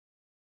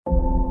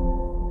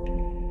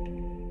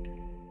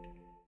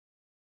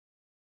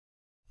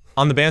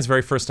On the band's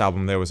very first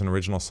album, there was an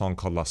original song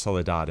called La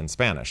Soledad in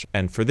Spanish.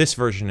 And for this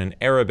version in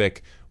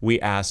Arabic, we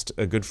asked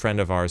a good friend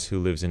of ours who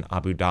lives in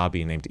Abu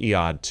Dhabi named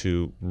Iyad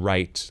to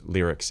write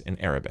lyrics in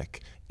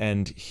Arabic.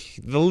 And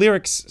the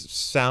lyrics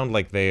sound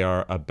like they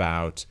are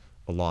about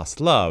a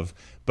lost love,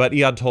 but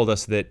Iyad told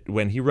us that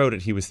when he wrote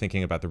it, he was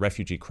thinking about the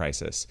refugee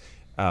crisis.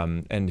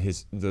 And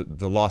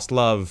the lost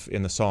love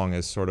in the song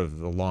is sort of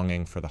the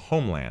longing for the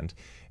homeland.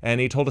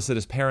 And he told us that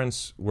his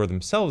parents were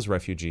themselves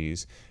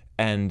refugees,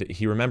 and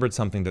he remembered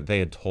something that they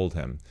had told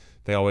him.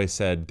 They always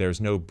said,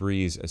 there's no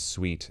breeze as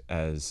sweet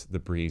as the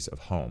breeze of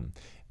home.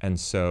 And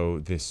so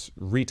this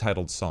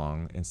retitled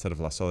song, instead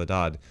of La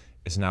Soledad,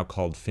 is now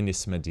called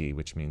Finnisma,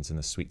 which means in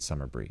the sweet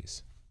summer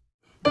breeze.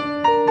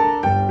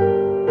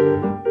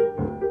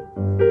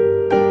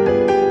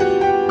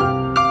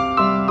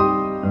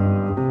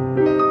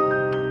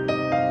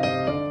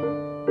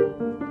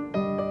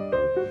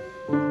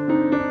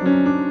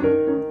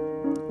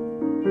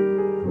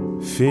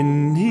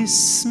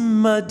 Finnisma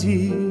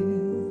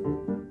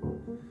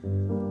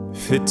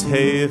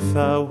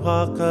فتيفا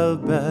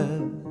وقلبه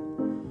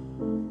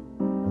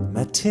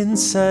ما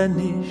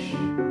تنسانيش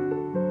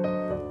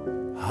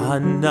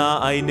هنا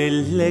عين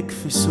لك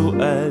في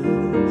سؤال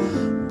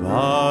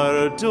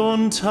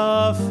باردون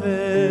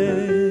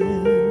تافل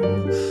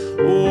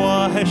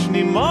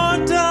وحشني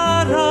ما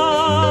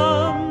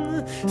دارم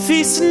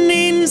في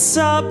سنين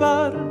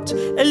صبرت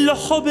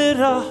الحب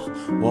راح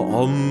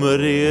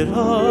وعمري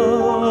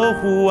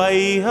راح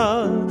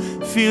وياها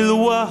في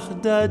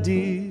الوحدة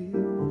دي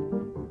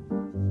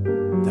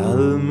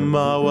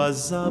دلما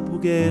وزاب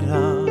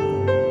وغيرها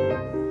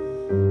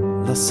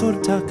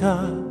لصورتك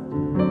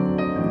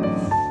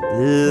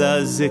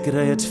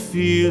لذكريات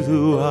في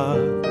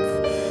الوقت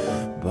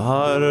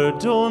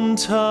باردون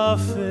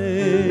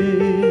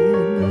تافل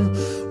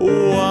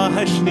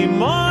وحشني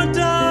ما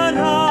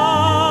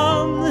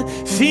دارم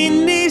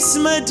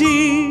فينيسما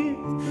دي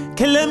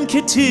كلام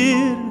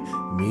كتير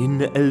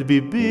من قلبي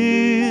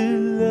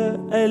بالإلهام